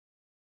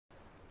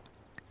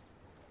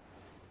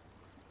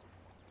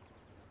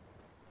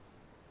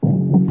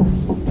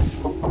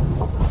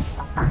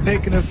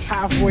Taking us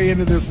halfway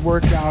into this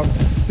workout.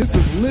 This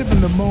is Live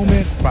in the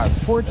Moment by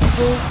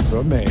Portugal,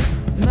 the man.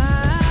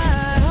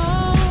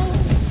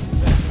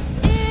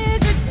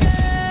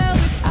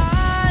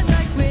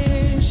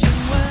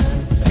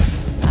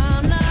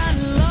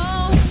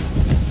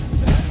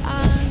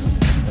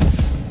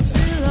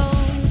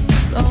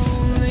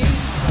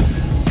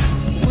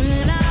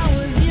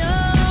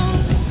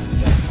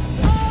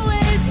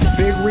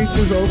 Big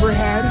reaches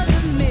overhead.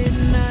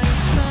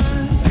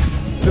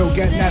 Still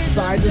getting that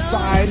side to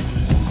side,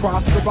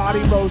 cross the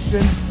body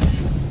motion.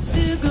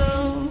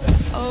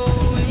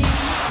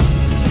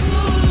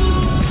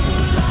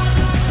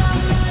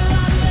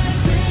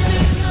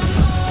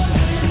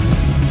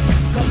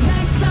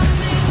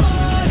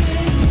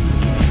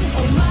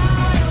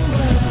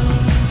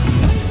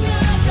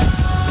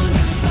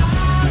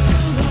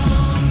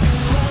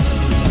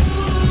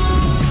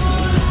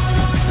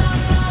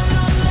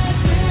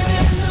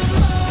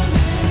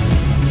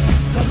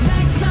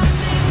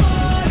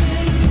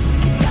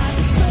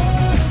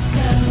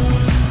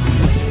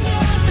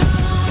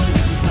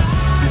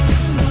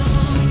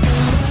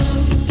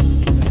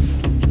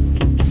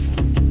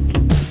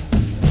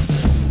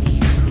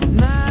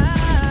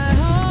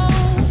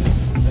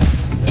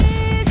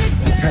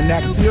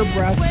 Connect to your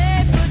breath.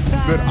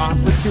 Good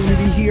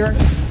opportunity here.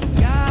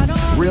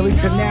 Really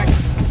connect.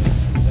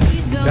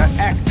 That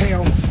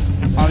exhale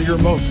on your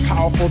most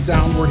powerful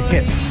downward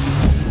hit.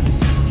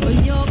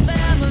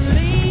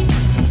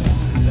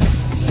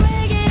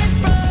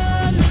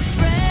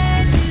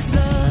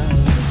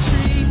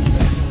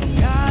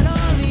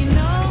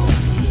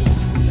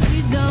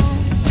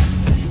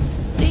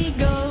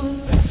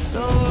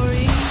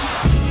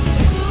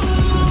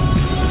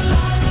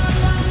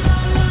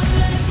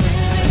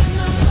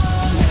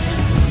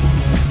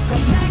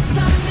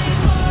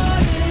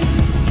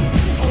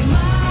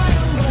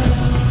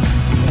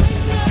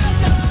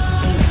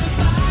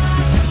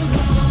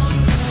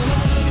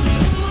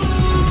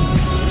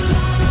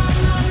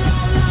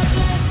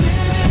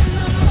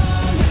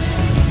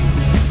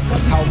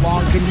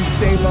 Can you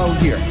stay low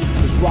here?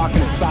 Just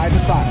rocking it side to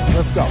side.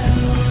 Let's go.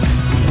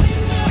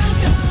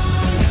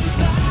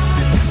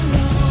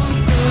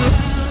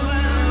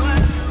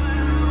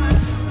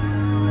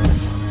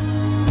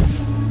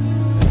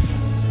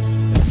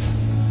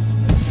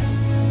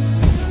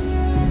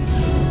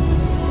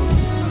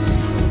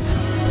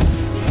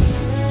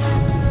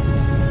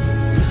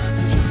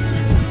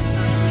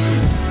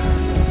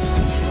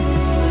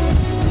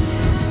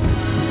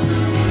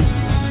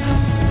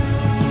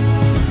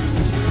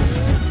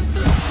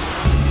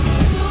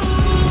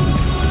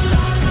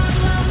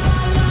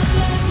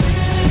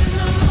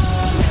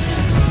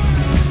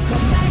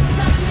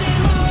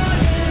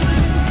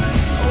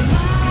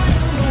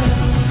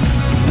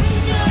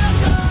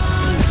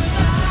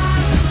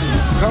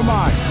 Come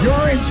on,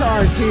 you're in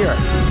charge here.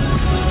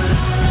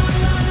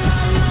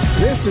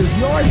 This is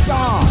your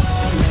song.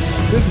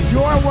 This is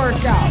your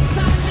workout.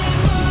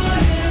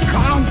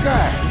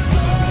 Conquer.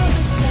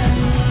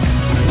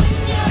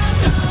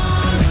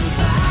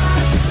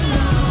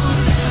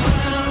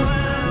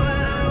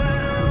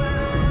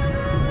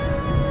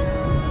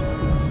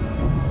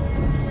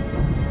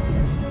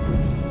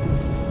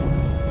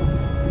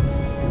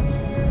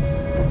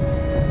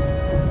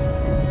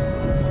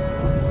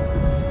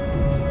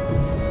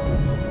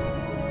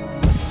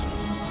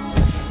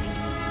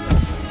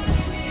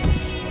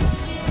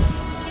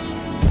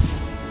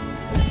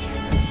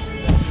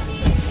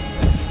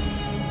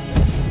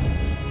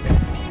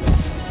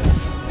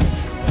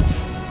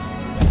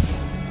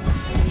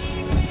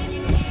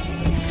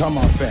 Come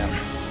on, fam.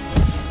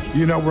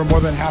 You know we're more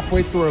than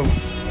halfway through.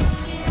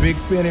 Big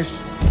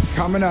finish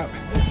coming up.